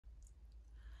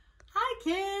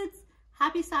kids.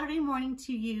 Happy Saturday morning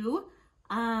to you.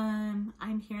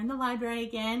 I'm here in the library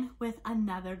again with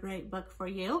another great book for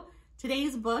you.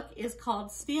 Today's book is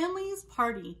called Stanley's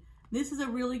Party. This is a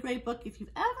really great book if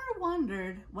you've ever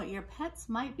wondered what your pets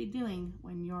might be doing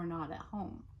when you're not at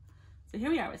home. So here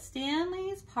we are with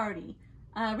Stanley's Party,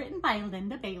 written by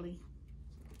Linda Bailey.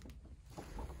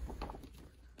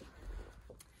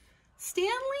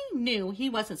 Stanley knew he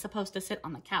wasn't supposed to sit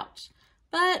on the couch,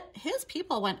 but his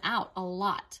people went out a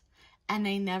lot, and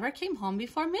they never came home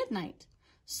before midnight.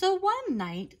 So one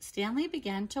night, Stanley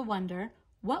began to wonder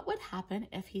what would happen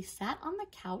if he sat on the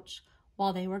couch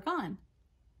while they were gone,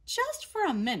 just for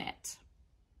a minute.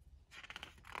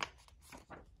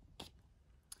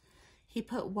 He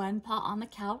put one paw on the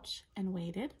couch and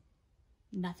waited.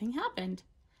 Nothing happened.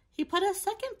 He put a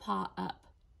second paw up.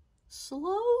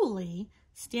 Slowly,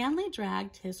 Stanley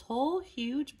dragged his whole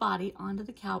huge body onto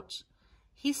the couch.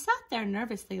 He sat there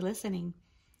nervously listening.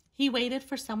 He waited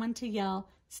for someone to yell,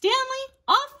 "Stanley,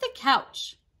 off the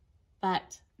couch!"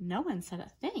 But no one said a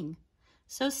thing.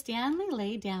 So Stanley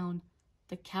lay down.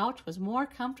 The couch was more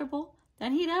comfortable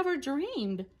than he'd ever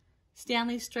dreamed.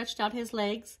 Stanley stretched out his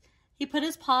legs. He put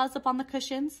his paws up on the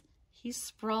cushions. He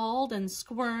sprawled and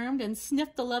squirmed and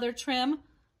sniffed the leather trim.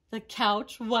 The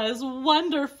couch was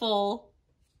wonderful.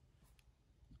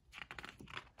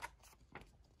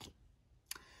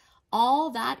 All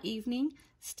that evening,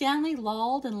 Stanley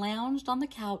lolled and lounged on the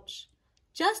couch.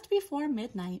 Just before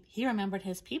midnight, he remembered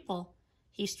his people.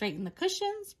 He straightened the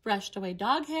cushions, brushed away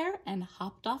dog hair, and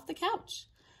hopped off the couch.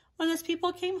 When his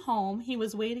people came home, he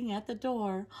was waiting at the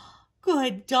door.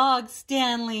 "Good dog,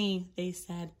 Stanley," they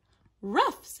said.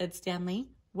 "Ruff," said Stanley,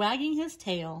 wagging his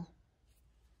tail.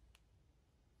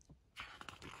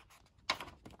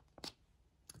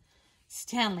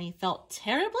 Stanley felt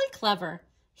terribly clever.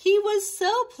 He was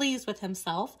so pleased with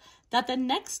himself that the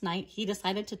next night he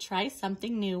decided to try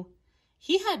something new.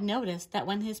 He had noticed that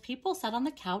when his people sat on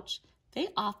the couch, they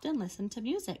often listened to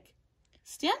music.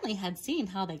 Stanley had seen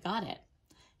how they got it.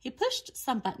 He pushed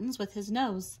some buttons with his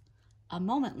nose. A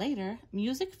moment later,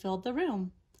 music filled the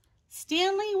room.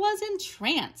 Stanley was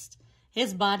entranced.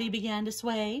 His body began to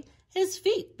sway. His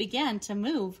feet began to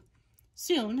move.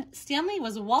 Soon, Stanley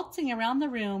was waltzing around the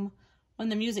room. When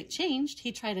the music changed,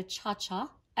 he tried a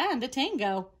cha-cha and a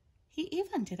tango. He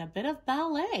even did a bit of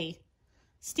ballet.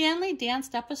 Stanley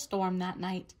danced up a storm that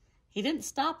night. He didn't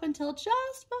stop until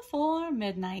just before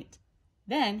midnight.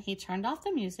 Then he turned off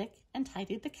the music and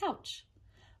tidied the couch.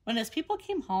 When his people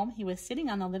came home, he was sitting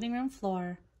on the living room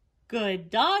floor. "Good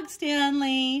dog,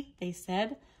 Stanley," they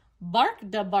said. "Bark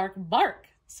da bark bark,"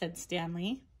 said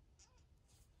Stanley.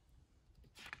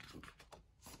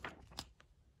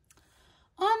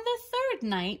 On the third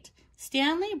night,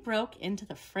 Stanley broke into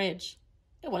the fridge.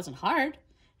 It wasn't hard.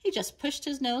 He just pushed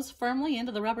his nose firmly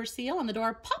into the rubber seal and the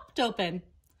door popped open.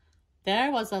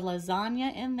 There was a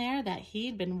lasagna in there that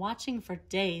he'd been watching for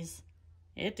days.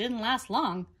 It didn't last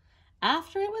long.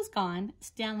 After it was gone,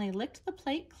 Stanley licked the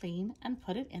plate clean and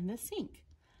put it in the sink.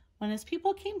 When his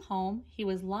people came home, he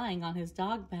was lying on his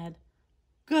dog bed.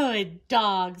 "Good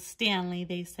dog, Stanley,"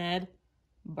 they said.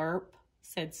 "Burp,"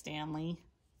 said Stanley.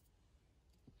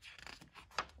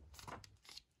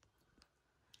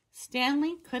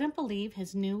 Stanley couldn't believe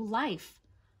his new life.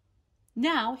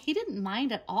 Now, he didn't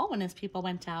mind at all when his people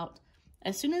went out.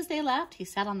 As soon as they left, he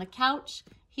sat on the couch.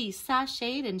 He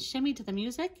sashayed and shimmied to the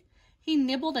music. He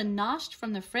nibbled and noshed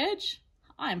from the fridge.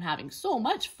 "I'm having so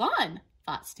much fun,"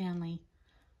 thought Stanley.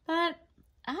 But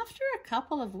after a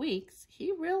couple of weeks,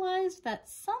 he realized that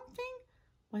something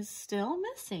was still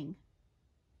missing.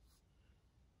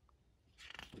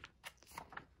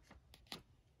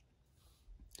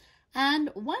 And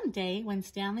one day, when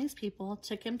Stanley's people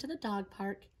took him to the dog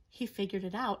park, he figured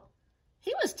it out.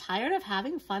 He was tired of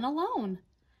having fun alone.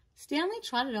 Stanley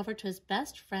trotted over to his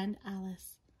best friend,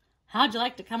 Alice. "How'd you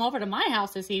like to come over to my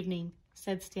house this evening?"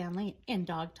 said Stanley in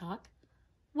dog talk.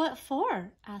 "What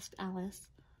for?" asked Alice.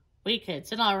 "We could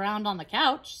sit around on the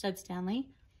couch," said Stanley.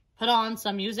 "Put on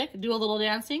some music, do a little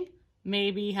dancing,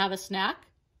 maybe have a snack."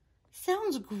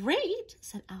 "Sounds great,"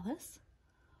 said Alice.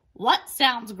 "What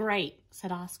sounds great?"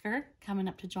 said Oscar, coming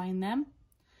up to join them.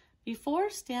 Before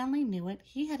Stanley knew it,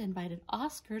 he had invited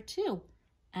Oscar too,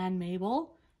 and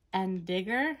Mabel, and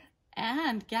Digger,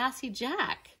 and Gassy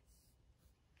Jack.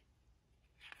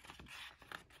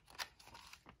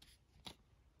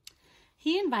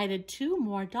 He invited 2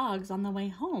 more dogs on the way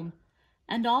home,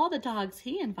 and all the dogs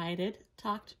he invited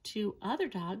talked to other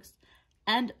dogs,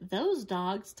 and those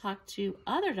dogs talked to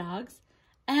other dogs,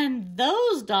 and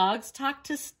those dogs talked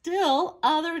to still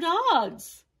other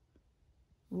dogs.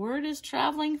 Word is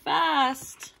traveling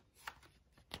fast.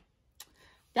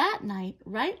 That night,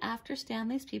 right after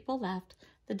Stanley's people left,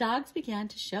 the dogs began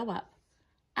to show up.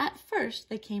 At first,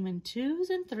 they came in 2s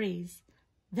and 3s.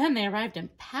 Then they arrived in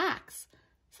packs.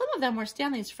 Some of them were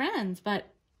Stanley's friends,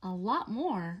 but a lot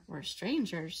more were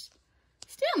strangers.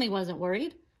 Stanley wasn't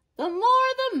worried. The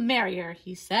more the merrier,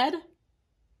 he said.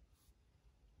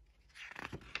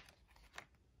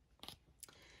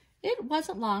 It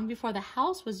wasn't long before the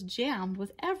house was jammed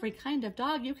with every kind of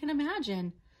dog you can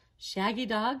imagine. Shaggy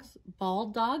dogs,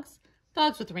 bald dogs,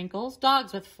 dogs with wrinkles,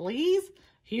 dogs with fleas,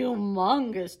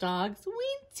 humongous dogs,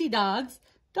 weensy dogs,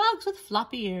 dogs with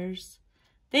floppy ears.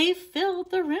 They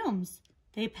filled the rooms.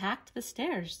 They packed the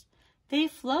stairs. They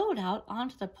flowed out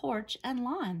onto the porch and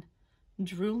lawn.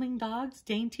 Drooling dogs,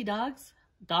 dainty dogs,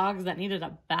 dogs that needed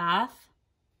a bath.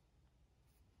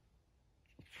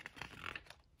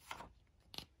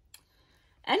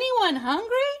 "Anyone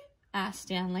hungry?" asked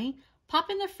Stanley,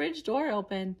 popping the fridge door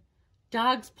open.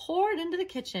 Dogs poured into the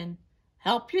kitchen.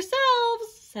 "Help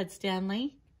yourselves," said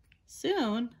Stanley.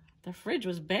 Soon, the fridge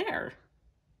was bare.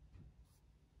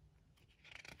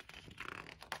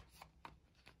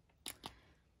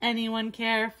 "Anyone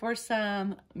care for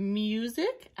some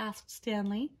music?" asked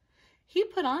Stanley. He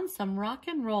put on some rock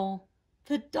and roll.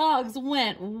 The dogs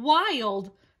went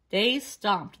wild. They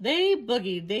stomped, they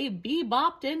boogied, they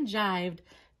bebopped and jived.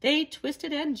 They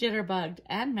twisted and jitterbugged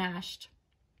and mashed.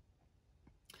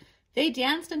 They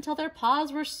danced until their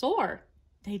paws were sore.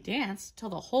 They danced till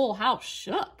the whole house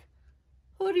shook.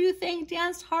 Who do you think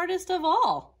danced hardest of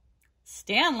all?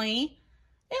 Stanley.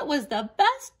 It was the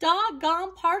best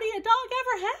doggone party a dog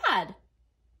ever had.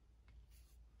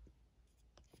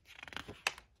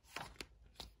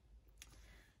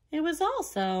 It was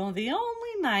also the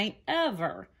only night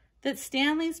ever that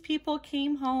Stanley's people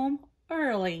came home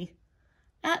early.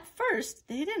 At first,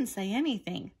 they didn't say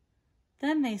anything.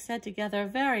 Then they said together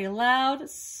very loud,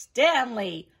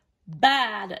 "Stanley,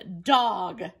 bad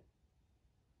dog."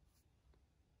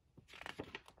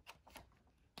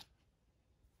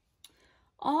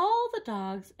 All the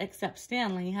dogs except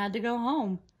Stanley had to go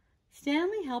home.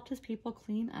 Stanley helped his people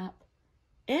clean up.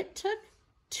 It took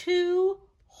 2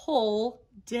 whole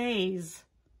days.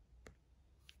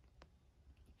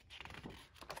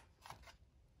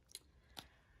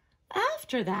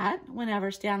 After that, whenever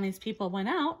Stanley's people went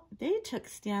out, they took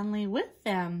Stanley with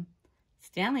them.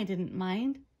 Stanley didn't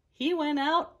mind. He went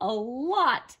out a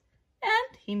lot,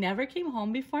 and he never came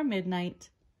home before midnight.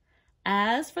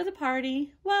 As for the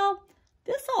party, well,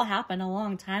 this all happened a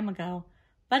long time ago,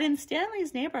 but in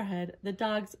Stanley's neighborhood, the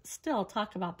dogs still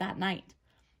talk about that night.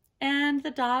 And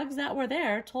the dogs that were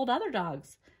there told other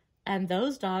dogs, and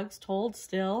those dogs told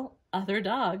still other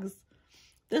dogs.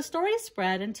 The story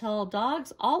spread until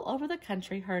dogs all over the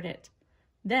country heard it.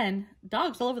 Then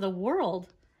dogs all over the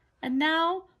world. And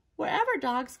now, wherever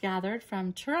dogs gathered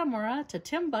from Turramurra to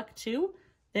Timbuktu,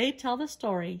 they tell the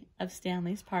story of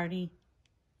Stanley's party.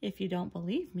 If you don't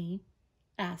believe me,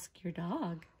 ask your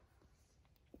dog.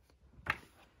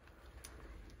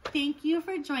 Thank you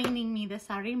for joining me this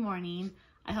Saturday morning.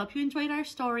 I hope you enjoyed our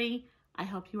story. I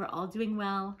hope you are all doing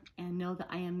well and know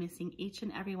that I am missing each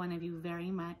and every one of you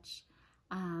very much.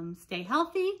 Stay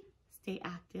healthy, stay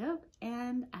active,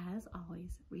 and as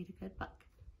always, read a good book.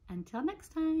 Until next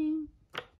time.